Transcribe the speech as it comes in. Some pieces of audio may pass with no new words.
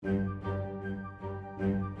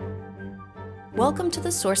Welcome to the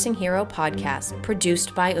Sourcing Hero podcast,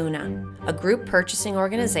 produced by Una, a group purchasing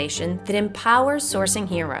organization that empowers sourcing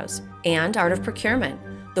heroes, and Art of Procurement,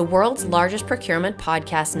 the world's largest procurement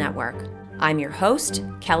podcast network. I'm your host,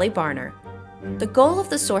 Kelly Barner. The goal of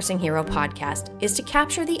the Sourcing Hero podcast is to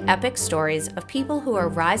capture the epic stories of people who are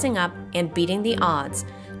rising up and beating the odds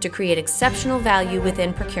to create exceptional value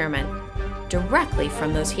within procurement, directly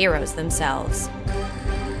from those heroes themselves.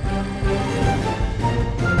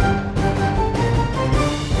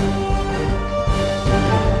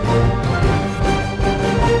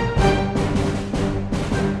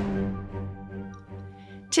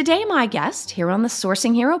 Today, my guest here on the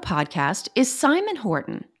Sourcing Hero podcast is Simon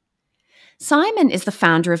Horton. Simon is the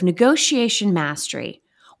founder of Negotiation Mastery,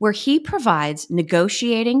 where he provides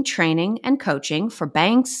negotiating, training, and coaching for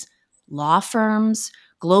banks, law firms,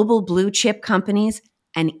 global blue chip companies,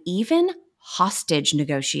 and even hostage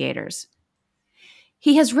negotiators.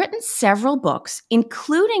 He has written several books,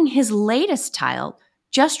 including his latest title,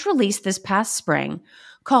 just released this past spring,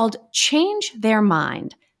 called Change Their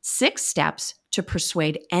Mind: 6 Steps to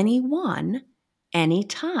Persuade Anyone,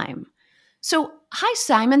 Anytime. So, hi,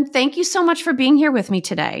 Simon. Thank you so much for being here with me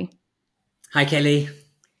today. Hi, Kelly.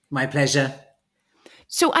 My pleasure.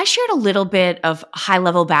 So I shared a little bit of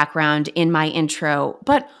high-level background in my intro,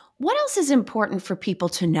 but what else is important for people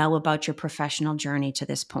to know about your professional journey to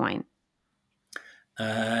this point?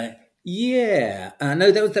 No,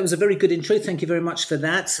 that was a very good intro. Thank you very much for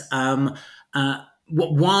that.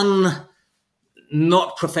 One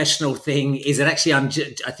not professional thing is that actually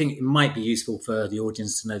I think it might be useful for the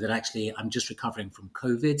audience to know that actually I'm just recovering from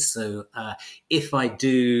COVID. So if I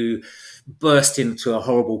do burst into a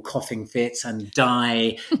horrible coughing fit and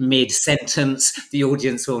die mid-sentence, the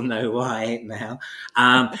audience will know why now.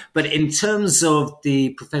 But in terms of the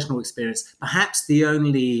professional experience, perhaps the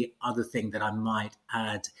only other thing that I might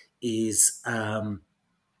add is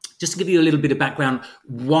just to give you a little bit of background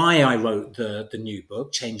why I wrote the new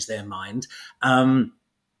book, Change Their Mind.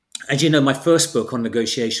 As you know, my first book on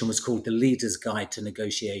negotiation was called The Leader's Guide to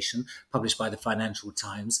Negotiation, published by the Financial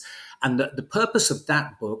Times. And the purpose of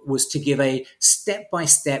that book was to give a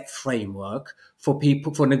step-by-step framework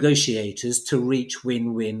for negotiators to reach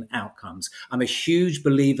win-win outcomes. I'm a huge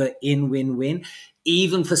believer in win-win,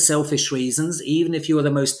 even for selfish reasons, even if you're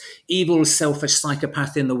the most evil, selfish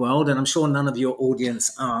psychopath in the world, and I'm sure none of your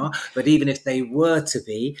audience are, but even if they were to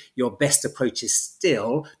be, your best approach is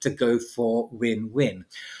still to go for win-win.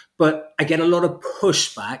 But I get a lot of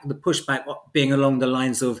pushback, the pushback being along the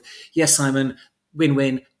lines of, yes, Simon,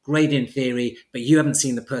 win-win, great in theory, but you haven't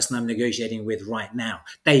seen the person I'm negotiating with right now.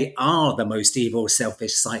 They are the most evil,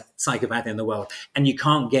 selfish psychopath in the world, and you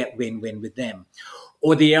can't get win-win with them.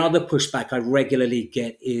 Or the other pushback I regularly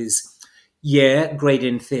get is, yeah, great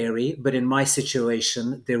in theory, but in my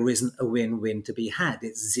situation, there isn't a win-win to be had.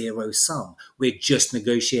 It's zero sum. We're just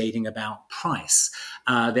negotiating about price.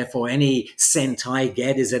 Therefore, any cent I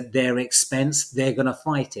get is at their expense. They're going to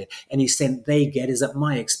fight it. Any cent they get is at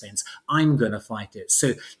my expense. I'm going to fight it.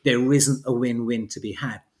 So there isn't a win-win to be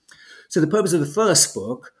had. So the purpose of the first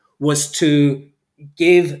book was to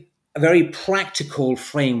give a very practical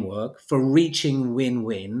framework for reaching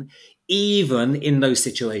win-win, even in those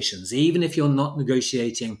situations, even if you're not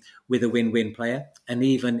negotiating with a win-win player, and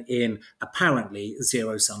even in apparently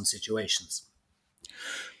zero-sum situations.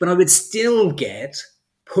 But I would still get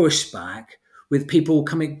pushback with people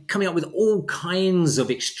coming up with all kinds of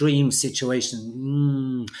extreme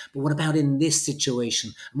situations. But what about in this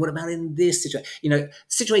situation? And what about in this situation?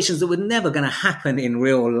 Situations that were never going to happen in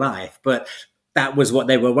real life, but that was what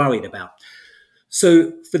they were worried about.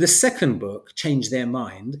 So for the second book, Change Their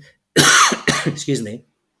Mind, excuse me,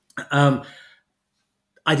 I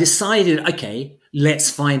decided, okay, let's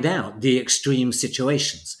find out the extreme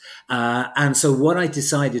situations. And so what I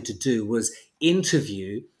decided to do was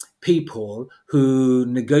interview people who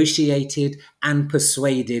negotiated and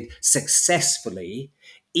persuaded successfully,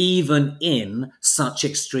 even in such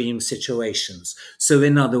extreme situations. So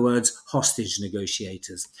in other words, hostage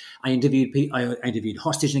negotiators. I interviewed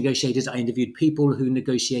hostage negotiators. I interviewed people who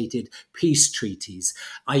negotiated peace treaties.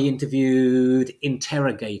 I interviewed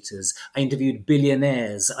interrogators. I interviewed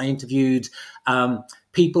billionaires. I interviewed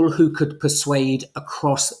people who could persuade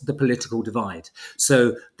across the political divide.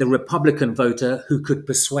 So the Republican voter who could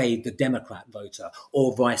persuade the Democrat voter,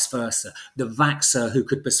 or vice versa. The vaxxer who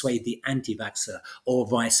could persuade the anti-vaxxer, or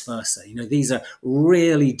vice versa. These are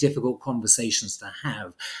really difficult conversations to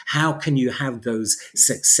have. How can you have those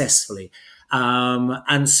successfully?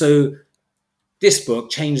 And so this book,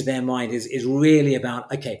 Change Their Mind, is really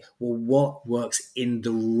about, okay, well, what works in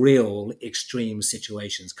the real extreme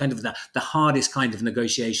situations, kind of the hardest kind of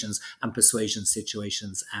negotiations and persuasion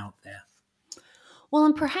situations out there. Well,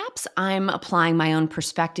 and perhaps I'm applying my own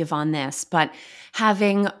perspective on this, but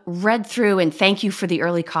having read through, and thank you for the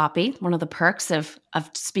early copy, one of the perks of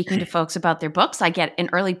speaking to folks about their books, I get an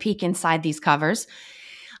early peek inside these covers.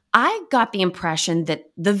 I got the impression that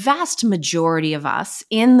the vast majority of us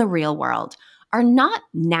in the real world are not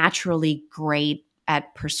naturally great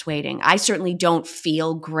at persuading. I certainly don't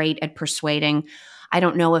feel great at persuading. I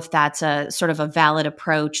don't know if that's a sort of a valid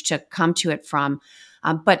approach to come to it from,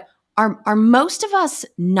 but are most of us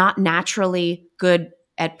not naturally good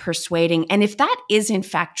at persuading? And if that is in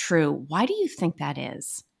fact true, why do you think that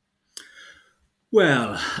is?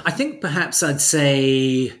 Well, I think perhaps I'd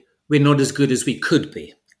say we're not as good as we could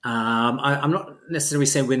be. I'm not necessarily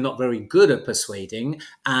saying we're not very good at persuading.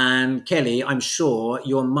 And Kelly, I'm sure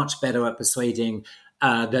you're much better at persuading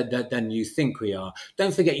than you think we are.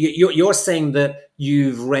 Don't forget, you're saying that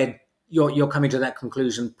you've read. You're coming to that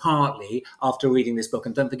conclusion partly after reading this book,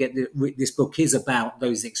 and don't forget that this book is about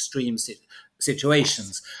those extreme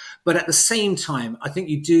situations. But at the same time, I think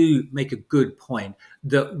you do make a good point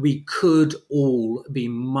that we could all be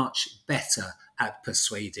much better at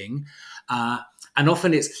persuading. And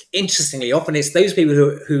often it's those people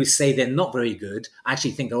who say they're not very good, I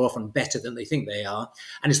actually think are often better than they think they are.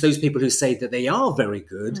 And it's those people who say that they are very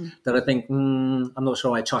good that I think, I'm not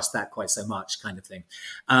sure I trust that quite so much, kind of thing.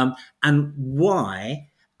 And why?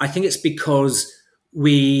 I think it's because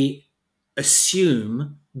we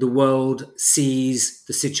assume the world sees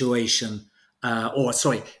the situation,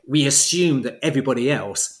 we assume that everybody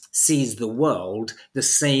else sees the world the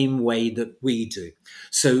same way that we do.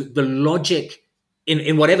 So the logic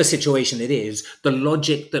in whatever situation it is, the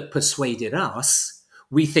logic that persuaded us,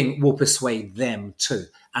 we think will persuade them too.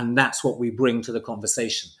 And that's what we bring to the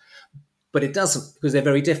conversation. But it doesn't, because they're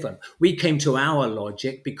very different. We came to our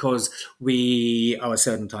logic because we are a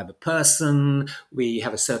certain type of person. We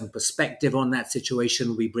have a certain perspective on that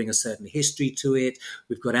situation. We bring a certain history to it.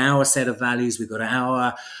 We've got our set of values. We've got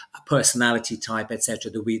our personality type,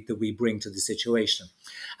 etc., that we bring to the situation.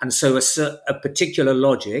 And so a particular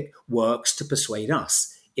logic works to persuade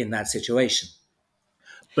us in that situation.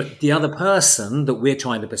 But the other person that we're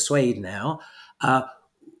trying to persuade now,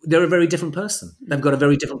 they're a very different person. They've got a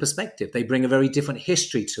very different perspective. They bring a very different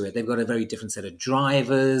history to it. They've got a very different set of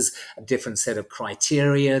drivers, a different set of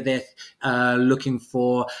criteria they're looking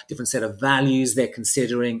for, different set of values they're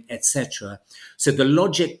considering, etc. So the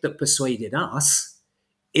logic that persuaded us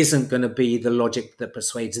isn't going to be the logic that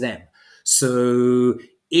persuades them. So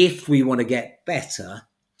if we want to get better,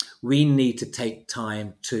 we need to take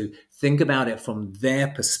time to think about it from their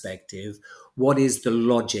perspective. What is the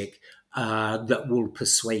logic that will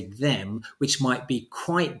persuade them, which might be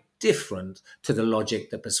quite different to the logic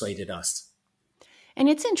that persuaded us? And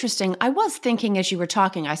it's interesting. I was thinking as you were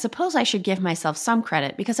talking, I suppose I should give myself some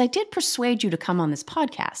credit because I did persuade you to come on this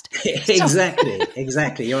podcast.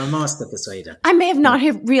 Exactly. You're a master persuader. I may have not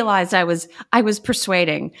have realized I was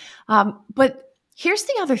persuading. But here's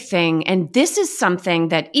the other thing, and this is something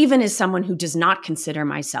that even as someone who does not consider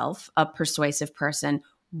myself a persuasive person,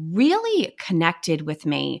 really connected with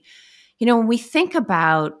me. You know, when we think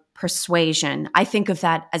about persuasion, I think of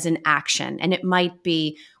that as an action, and it might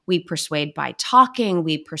be we persuade by talking,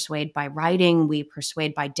 we persuade by writing, we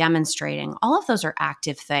persuade by demonstrating. All of those are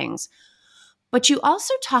active things. But you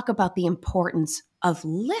also talk about the importance of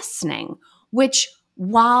listening, which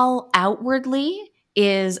while outwardly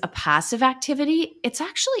is a passive activity, it's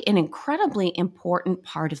actually an incredibly important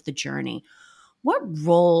part of the journey. What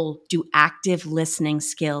role do active listening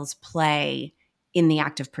skills play in the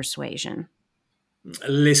act of persuasion?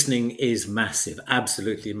 Listening is massive,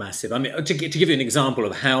 absolutely massive. I mean, to give you an example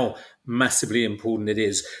of how massively important it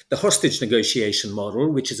is, the hostage negotiation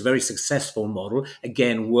model, which is a very successful model,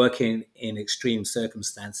 again, working in extreme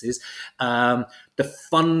circumstances, the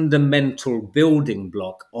fundamental building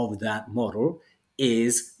block of that model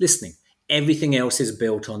is listening. Everything else is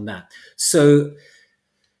built on that. So,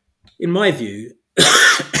 in my view,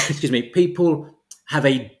 excuse me, people have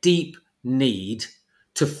a deep need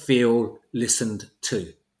to feel listened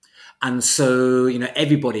to. And so,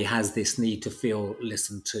 everybody has this need to feel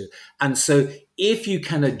listened to. And so if you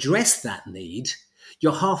can address that need,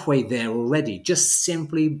 you're halfway there already, just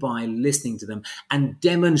simply by listening to them and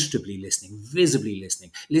demonstrably listening, visibly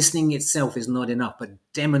listening. Listening itself is not enough, but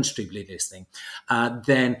demonstrably listening.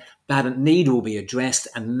 Then that need will be addressed,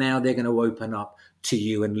 and now they're going to open up to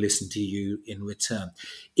you and listen to you in return.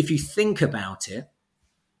 If you think about it,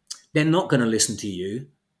 they're not going to listen to you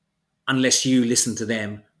unless you listen to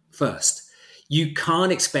them first. You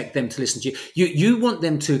can't expect them to listen to you. You want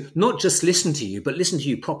them to not just listen to you, but listen to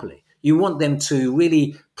you properly. You want them to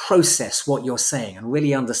really process what you're saying and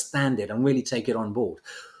really understand it and really take it on board.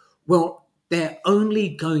 Well, they're only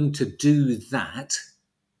going to do that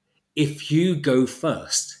if you go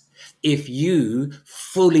first. If you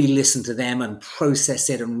fully listen to them and process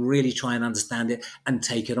it and really try and understand it and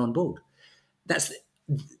take it on board.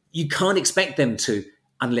 You can't expect them to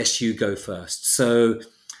unless you go first. So,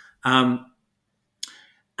 and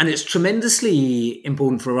it's tremendously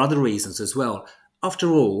important for other reasons as well. After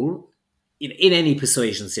all, in any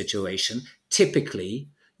persuasion situation, typically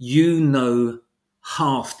you know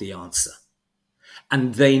half the answer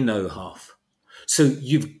and they know half. So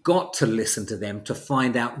you've got to listen to them to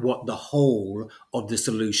find out what the whole of the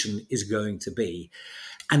solution is going to be.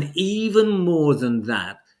 And even more than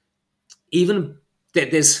that, even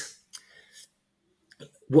there's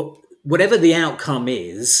whatever the outcome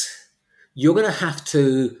is, you're going to have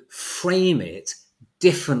to frame it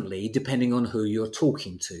differently depending on who you're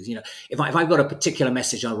talking to. If I've got a particular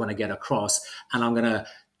message I want to get across, and I'm going to,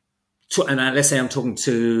 and let's say I'm talking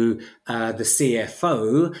to the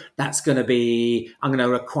CFO, I'm going to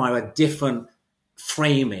require a different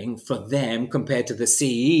framing for them compared to the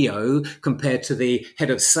CEO, compared to the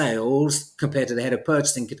head of sales, compared to the head of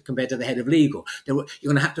purchasing, compared to the head of legal. You're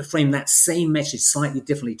going to have to frame that same message slightly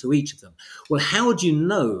differently to each of them. Well, how do you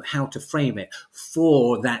know how to frame it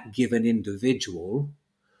for that given individual?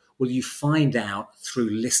 Well, you find out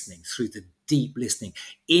through listening, through the deep listening.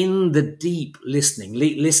 In the deep listening,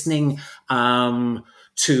 listening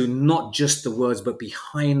to not just the words, but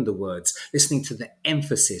behind the words, listening to the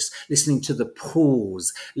emphasis, listening to the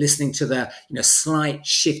pause, listening to the slight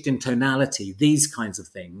shift in tonality, these kinds of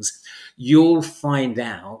things, you'll find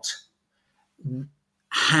out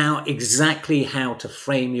how to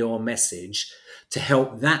frame your message to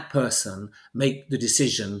help that person make the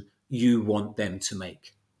decision you want them to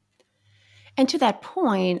make. And to that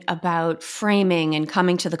point about framing and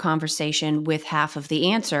coming to the conversation with half of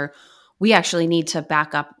the answer, we actually need to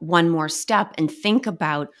back up one more step and think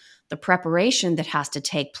about the preparation that has to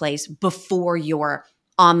take place before you're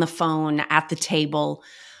on the phone, at the table.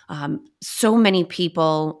 So many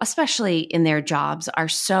people, especially in their jobs, are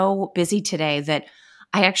so busy today that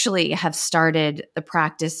I actually have started the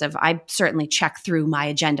practice of, I certainly check through my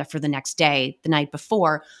agenda for the next day, the night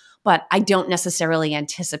before, but I don't necessarily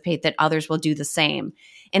anticipate that others will do the same.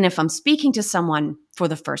 And if I'm speaking to someone for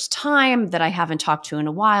the first time that I haven't talked to in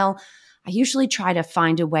a while, I usually try to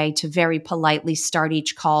find a way to very politely start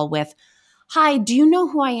each call with, "Hi, do you know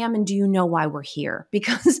who I am and do you know why we're here?"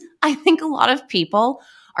 Because I think a lot of people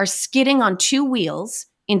are skidding on two wheels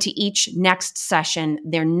into each next session.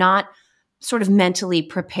 They're not sort of mentally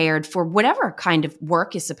prepared for whatever kind of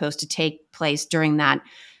work is supposed to take place during that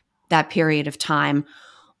period of time.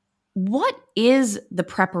 What is the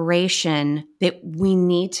preparation that we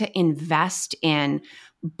need to invest in,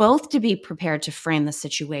 both to be prepared to frame the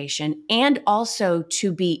situation and also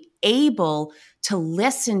to be able to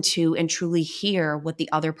listen to and truly hear what the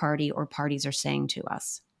other party or parties are saying to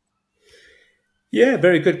us? Yeah,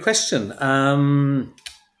 very good question. And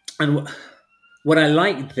what I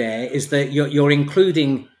like there is that you're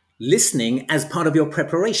including listening as part of your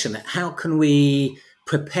preparation. How can we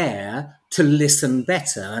prepare to listen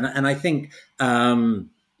better? And I think, and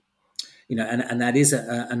that is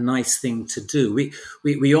a nice thing to do.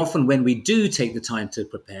 We often, when we do take the time to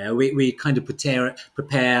prepare, we kind of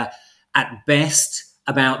prepare at best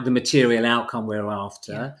about the material outcome we're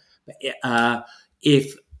after. Yeah.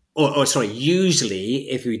 Usually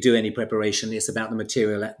if we do any preparation, it's about the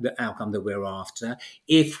material outcome that we're after.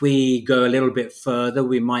 If we go a little bit further,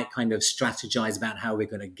 we might kind of strategize about how we're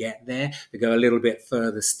going to get there. If we go a little bit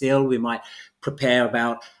further still, we might prepare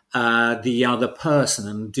about the other person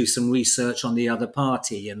and do some research on the other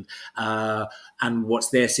party and what's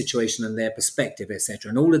their situation and their perspective, etc.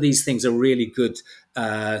 And all of these things are really good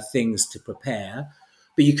things to prepare.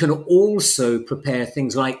 But you can also prepare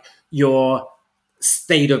things like your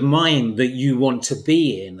state of mind that you want to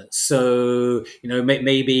be in. So,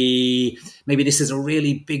 maybe this is a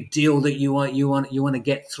really big deal that you want to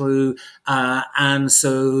get through, and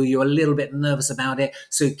so you're a little bit nervous about it.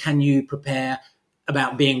 So, can you prepare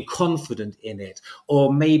about being confident in it?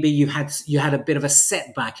 Or maybe you had a bit of a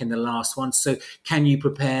setback in the last one, so can you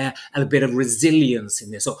prepare a bit of resilience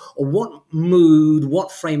in this? Or what mood,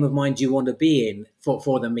 what frame of mind do you want to be in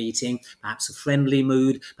for the meeting? Perhaps a friendly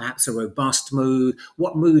mood, perhaps a robust mood.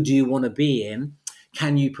 What mood do you want to be in?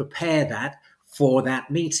 Can you prepare that for that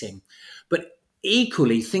meeting? But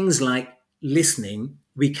equally, things like listening,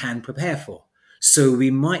 we can prepare for. So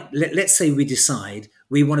we might, let's say we decide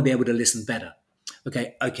we want to be able to listen better.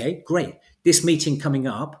 Okay, great. This meeting coming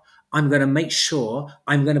up, I'm going to make sure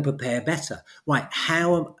I'm going to prepare better. Right?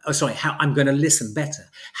 How I'm going to listen better.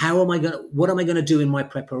 What am I going to do in my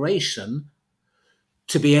preparation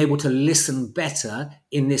to be able to listen better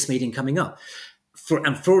in this meeting coming up?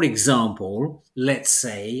 For example, let's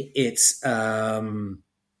say it's an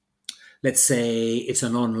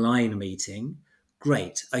online meeting.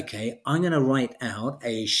 Great. Okay. I'm going to write out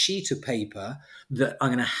a sheet of paper that I'm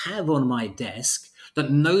going to have on my desk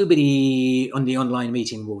that nobody on the online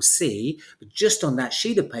meeting will see. But just on that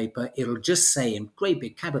sheet of paper, it'll just say in great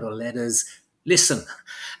big capital letters, listen.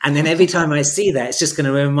 And then every time I see that, it's just going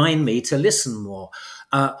to remind me to listen more.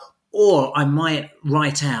 Or I might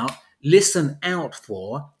write out, listen out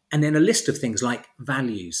for, and then a list of things like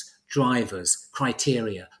values, drivers,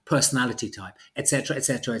 criteria, personality type, etc.,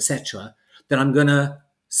 etc., etc., that I'm going to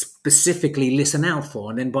specifically listen out for.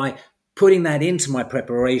 And then by putting that into my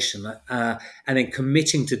preparation and then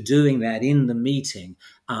committing to doing that in the meeting,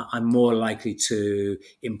 I'm more likely to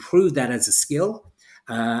improve that as a skill.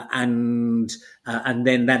 And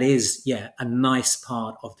then that is, a nice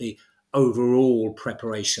part of the overall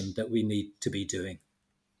preparation that we need to be doing.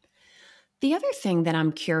 The other thing that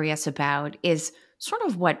I'm curious about is sort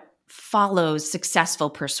of what follows successful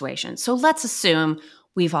persuasion. So let's assume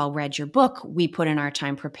we've all read your book, we put in our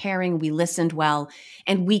time preparing, we listened well,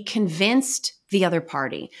 and we convinced the other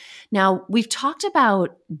party. Now, we've talked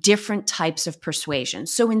about different types of persuasion.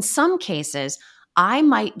 So in some cases, I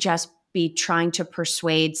might just be trying to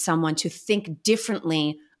persuade someone to think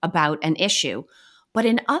differently about an issue. But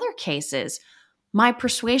in other cases, my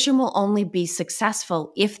persuasion will only be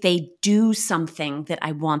successful if they do something that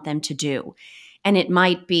I want them to do. And it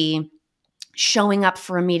might be showing up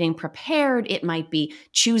for a meeting prepared. It might be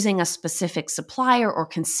choosing a specific supplier or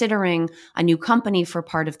considering a new company for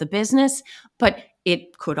part of the business. But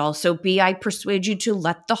it could also be I persuade you to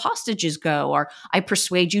let the hostages go, or I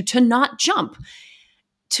persuade you to not jump.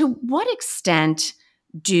 To what extent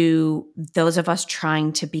do those of us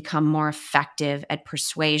trying to become more effective at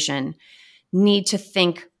persuasion need to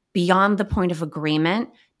think beyond the point of agreement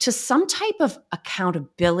to some type of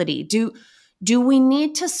accountability? Do we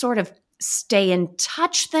need to sort of stay in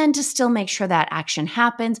touch then to still make sure that action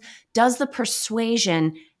happens? Does the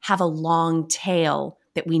persuasion have a long tail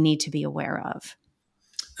that we need to be aware of?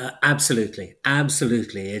 Absolutely.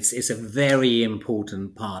 It's a very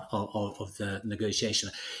important part of the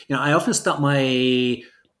negotiation. I often start my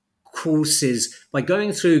courses by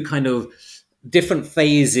going through kind of different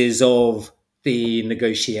phases of the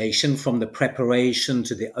negotiation, from the preparation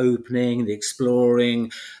to the opening, the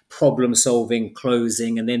exploring, problem solving,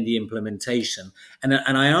 closing, and then the implementation. And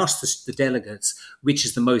I asked the delegates, which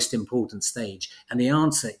is the most important stage? And the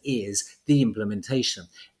answer is the implementation.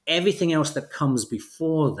 Everything else that comes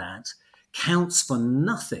before that counts for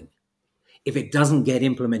nothing if it doesn't get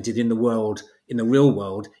implemented in the real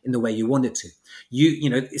world, in the way you want it to.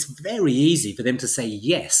 It's very easy for them to say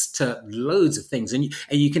yes to loads of things. And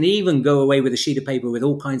you can even go away with a sheet of paper with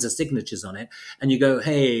all kinds of signatures on it. And you go,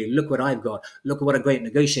 hey, look what I've got. Look what a great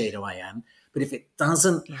negotiator I am. But if it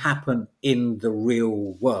doesn't happen in the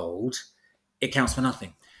real world, it counts for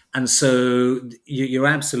nothing. And so you're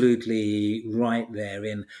absolutely right there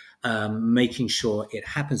in making sure it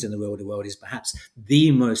happens in the real world is perhaps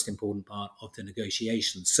the most important part of the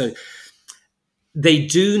negotiation. So they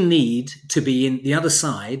do need to be in the other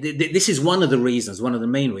side. This is one of the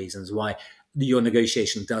main reasons why your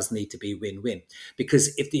negotiation does need to be win-win.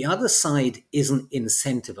 Because if the other side isn't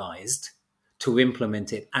incentivized to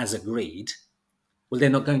implement it as agreed, well, they're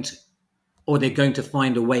not going to. Or they're going to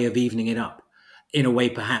find a way of evening it up in a way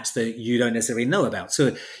perhaps that you don't necessarily know about.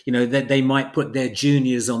 So, that they might put their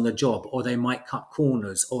juniors on the job, or they might cut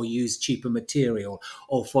corners, or use cheaper material,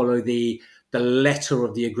 or follow the letter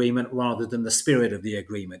of the agreement rather than the spirit of the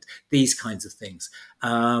agreement, these kinds of things.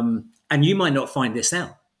 And you might not find this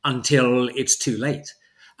out until it's too late.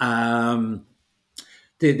 The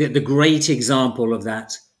great example of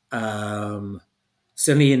that,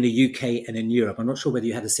 certainly in the UK and in Europe. I'm not sure whether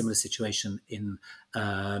you had a similar situation in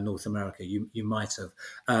North America. You might have.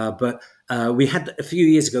 But we had, a few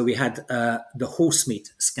years ago, we had the horse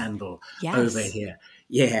meat scandal over here.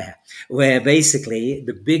 Yeah, where basically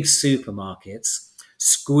the big supermarkets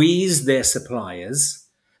squeezed their suppliers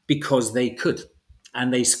because they could.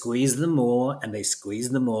 And they squeezed them more, and they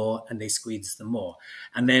squeezed them more, and they squeezed them more.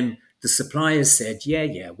 And then the suppliers said,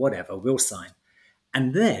 yeah, whatever, we'll sign.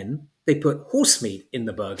 And then they put horse meat in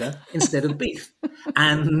the burger instead of beef.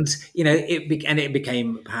 And, it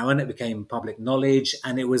became apparent, it became public knowledge,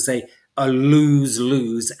 and it was a a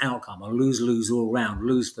lose-lose outcome, a lose-lose all round,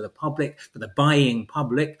 lose for the public, for the buying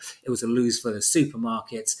public. It was a lose for the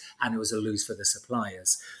supermarkets, and it was a lose for the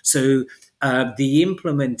suppliers. So the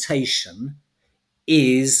implementation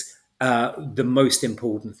is the most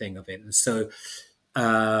important thing of it. And so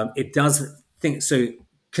it does think so.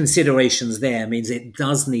 Considerations there means it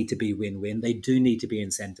does need to be win-win. They do need to be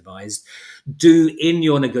incentivized. Do in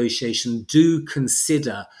your negotiation, do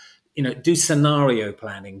consider, do scenario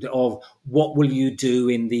planning of what will you do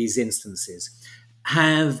in these instances.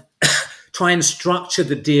 Try and structure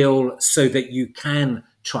the deal so that you can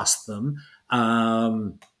trust them.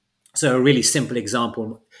 So a really simple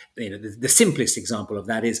example, the simplest example of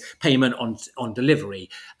that is payment on delivery.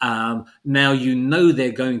 Now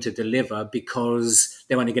they're going to deliver because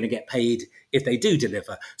they're only going to get paid if they do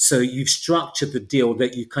deliver. So you've structured the deal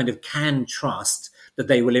that you kind of can trust that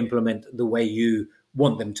they will implement the way you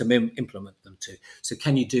want them to implement them to. So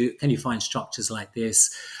can you find structures like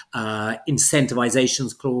this,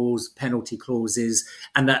 incentivizations clause, penalty clauses,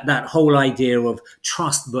 and that whole idea of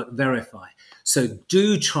trust but verify. So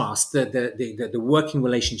do trust that the working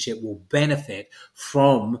relationship will benefit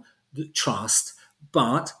from the trust,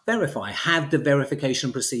 but verify, have the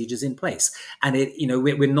verification procedures in place. And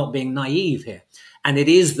we're not being naive here. And it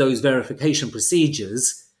is those verification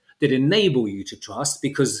procedures that enable you to trust,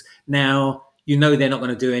 because now they're not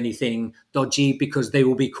going to do anything dodgy because they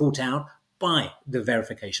will be caught out by the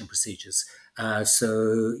verification procedures. Trust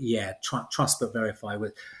but verify.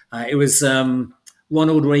 It was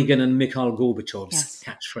Ronald Reagan and Mikhail Gorbachev's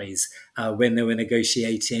catchphrase when they were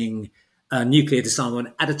negotiating nuclear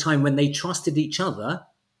disarmament at a time when they trusted each other,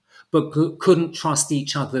 but couldn't trust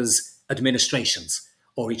each other's administrations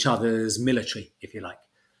or each other's military, if you like.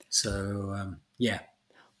 So,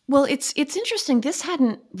 Well, it's interesting. This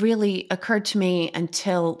hadn't really occurred to me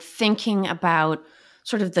until thinking about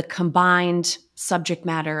sort of the combined subject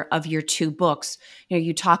matter of your two books.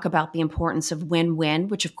 You talk about the importance of win-win,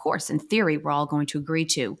 which of course, in theory, we're all going to agree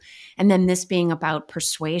to. And then this being about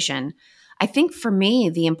persuasion. I think for me,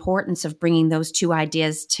 the importance of bringing those two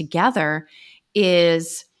ideas together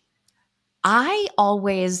is I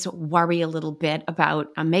always worry a little bit about,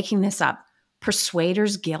 I'm making this up,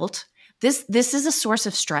 persuader's guilt. This is a source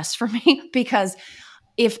of stress for me, because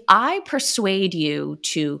if I persuade you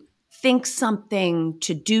to think something,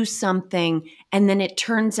 to do something, and then it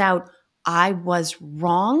turns out I was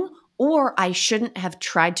wrong, or I shouldn't have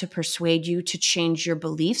tried to persuade you to change your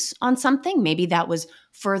beliefs on something, maybe that was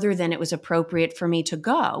further than it was appropriate for me to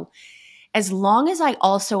go. As long as I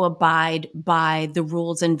also abide by the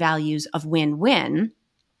rules and values of win-win,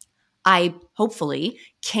 I hopefully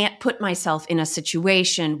can't put myself in a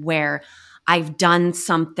situation where I've done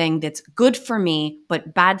something that's good for me,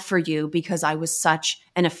 but bad for you because I was such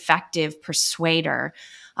an effective persuader.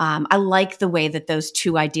 I like the way that those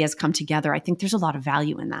two ideas come together. I think there's a lot of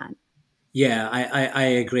value in that. Yeah, I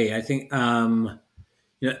agree. I think,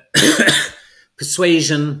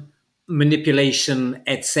 persuasion, manipulation,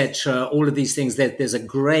 etc., all of these things, there's a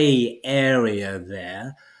gray area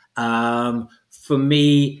there. For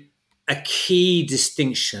me, a key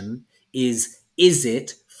distinction is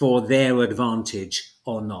it for their advantage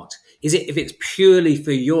or not? If it's purely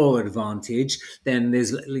for your advantage, then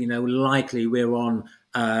there's, likely we're on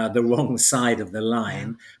the wrong side of the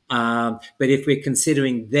line. But if we're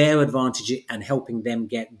considering their advantage and helping them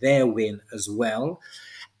get their win as well,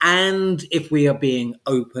 and if we are being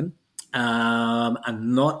open,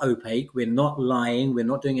 and not opaque, we're not lying, we're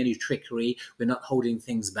not doing any trickery, we're not holding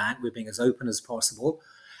things back, we're being as open as possible,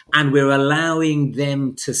 and we're allowing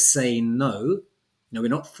them to say no. We're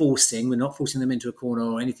not forcing them into a corner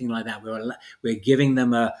or anything like that. We're giving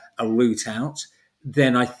them a route out.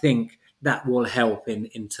 Then I think that will help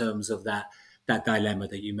in terms of that dilemma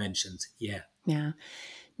that you mentioned. Yeah.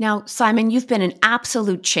 Now, Simon, you've been an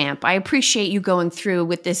absolute champ. I appreciate you going through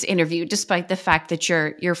with this interview, despite the fact that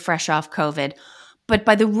you're fresh off COVID. But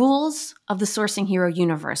by the rules of the Sourcing Hero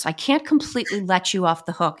universe, I can't completely let you off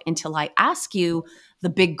the hook until I ask you the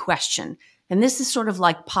big question. And this is sort of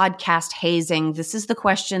like podcast hazing. This is the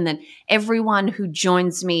question that everyone who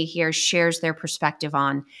joins me here shares their perspective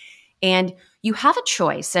on. And you have a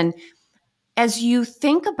choice. And as you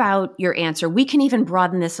think about your answer, we can even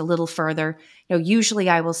broaden this a little further. Usually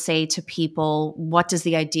I will say to people, what does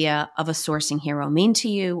the idea of a sourcing hero mean to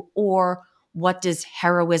you? Or what does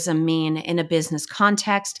heroism mean in a business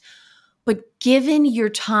context? But given your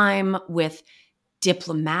time with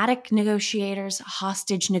diplomatic negotiators,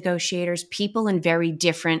 hostage negotiators, people in very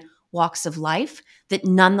different walks of life that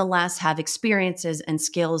nonetheless have experiences and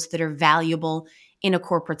skills that are valuable in a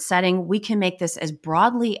corporate setting. We can make this as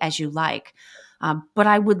broadly as you like. But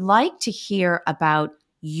I would like to hear about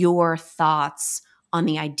your thoughts on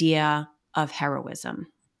the idea of heroism.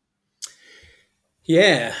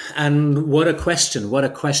 Yeah, and what a question! What a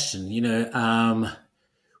question!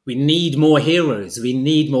 We need more heroes. We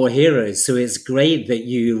need more heroes. So it's great that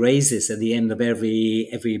you raise this at the end of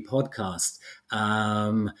every podcast.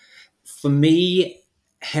 For me,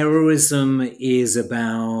 heroism is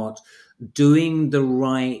about doing the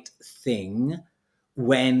right thing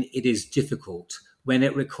when it is difficult, when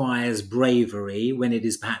it requires bravery, when it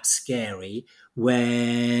is perhaps scary,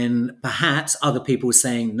 when perhaps other people are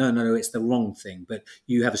saying, no, no, no, it's the wrong thing, but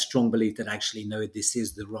you have a strong belief that actually, no, this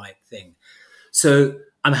is the right thing. So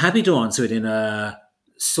I'm happy to answer it in a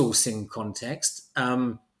sourcing context,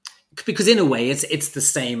 because in a way it's the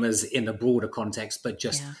same as in a broader context, but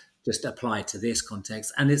just apply to this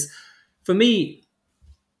context. And it's, for me,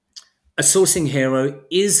 a sourcing hero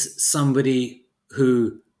is somebody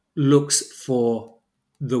who looks for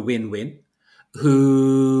the win-win,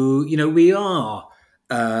 who, we are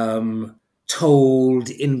told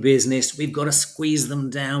in business, we've got to squeeze them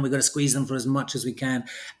down, we've got to squeeze them for as much as we can.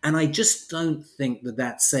 And I just don't think that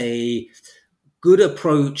that's a good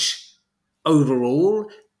approach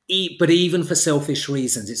overall. But even for selfish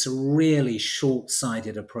reasons, it's a really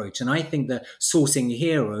short-sighted approach. And I think the sourcing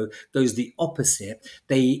hero goes the opposite.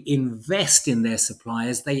 They invest in their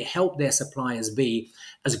suppliers. They help their suppliers be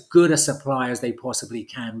as good a supplier as they possibly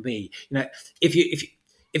can be. If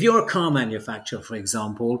you're a car manufacturer, for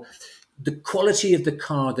example, the quality of the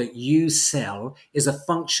car that you sell is a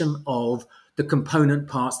function of the component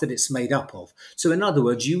parts that it's made up of. So in other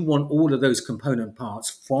words, you want all of those component parts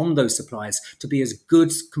from those suppliers to be as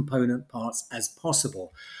good component parts as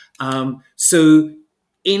possible. So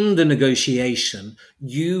in the negotiation,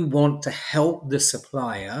 you want to help the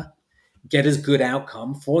supplier get as good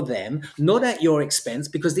outcome for them, not at your expense,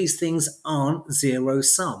 because these things aren't zero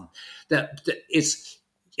sum. That it's,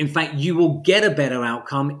 in fact, you will get a better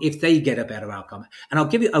outcome if they get a better outcome. And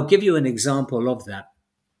I'll give you an example of that.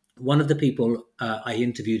 One of the people I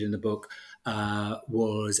interviewed in the book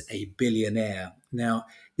was a billionaire. Now,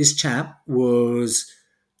 this chap was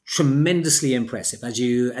tremendously impressive, as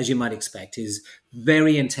you might expect. He's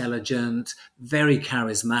very intelligent, very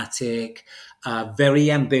charismatic,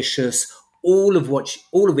 very ambitious. All of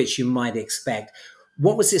which you might expect.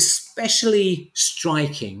 What was especially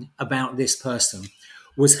striking about this person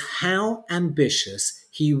was how ambitious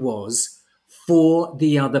he was for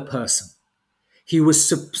the other person. He was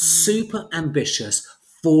super ambitious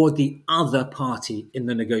for the other party in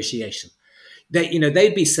the negotiation.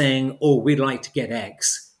 They'd be saying, "Oh, we'd like to get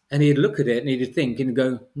X," and he'd look at it and he'd think and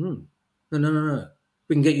go, "No, no, no, no.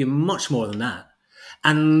 We can get you much more than that."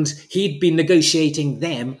 And he'd be negotiating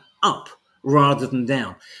them up rather than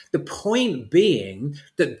down. The point being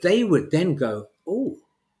that they would then go, "Oh,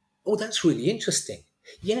 that's really interesting.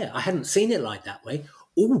 Yeah, I hadn't seen it like that way.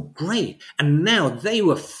 Oh, great." And now they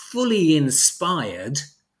were fully inspired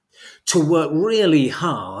to work really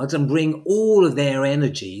hard and bring all of their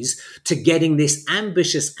energies to getting this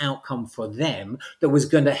ambitious outcome for them that was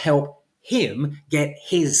going to help him get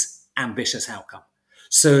his ambitious outcome.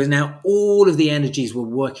 So now all of the energies were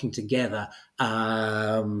working together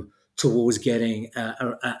towards getting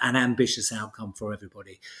an ambitious outcome for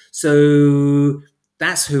everybody. So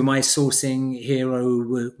that's who my sourcing hero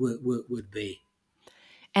would be.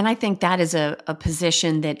 And I think that is a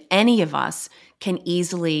position that any of us can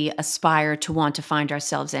easily aspire to want to find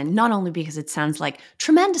ourselves in, not only because it sounds like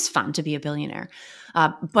tremendous fun to be a billionaire,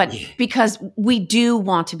 but because we do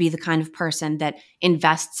want to be the kind of person that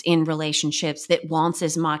invests in relationships, that wants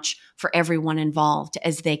as much for everyone involved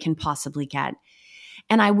as they can possibly get.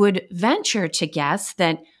 And I would venture to guess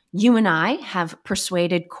that you and I have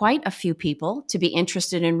persuaded quite a few people to be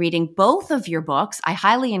interested in reading both of your books. I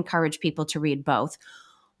highly encourage people to read both.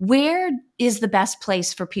 Where is the best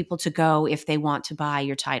place for people to go if they want to buy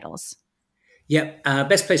your titles? Yep.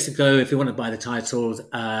 Best place to go if you want to buy the titles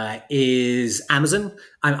is Amazon,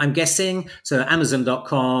 I'm guessing. So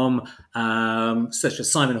Amazon.com, search for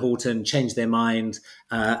Simon Horton, change their mind,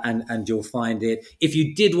 and you'll find it. If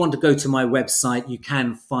you did want to go to my website, you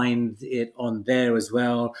can find it on there as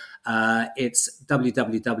well. It's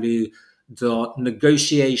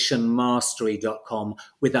www.negotiationmastery.com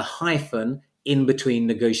with a hyphen in between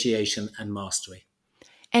negotiation and mastery.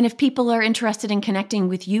 And if people are interested in connecting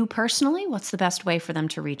with you personally, what's the best way for them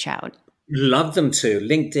to reach out? Love them to.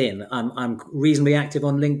 LinkedIn. I'm reasonably active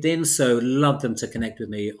on LinkedIn, so love them to connect with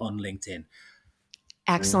me on LinkedIn.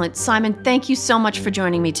 Excellent. Simon, thank you so much for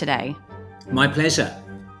joining me today. My pleasure.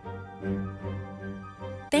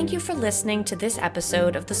 Thank you for listening to this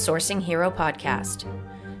episode of the Sourcing Hero podcast.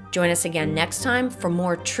 Join us again next time for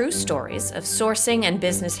more true stories of sourcing and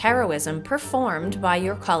business heroism performed by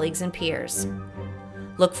your colleagues and peers.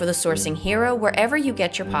 Look for the Sourcing Hero wherever you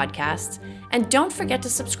get your podcasts, and don't forget to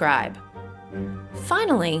subscribe.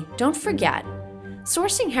 Finally, don't forget,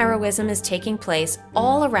 sourcing heroism is taking place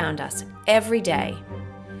all around us every day.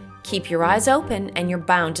 Keep your eyes open and you're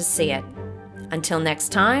bound to see it. Until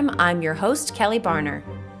next time, I'm your host, Kelly Barner.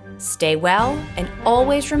 Stay well, and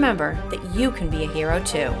always remember that you can be a hero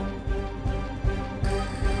too.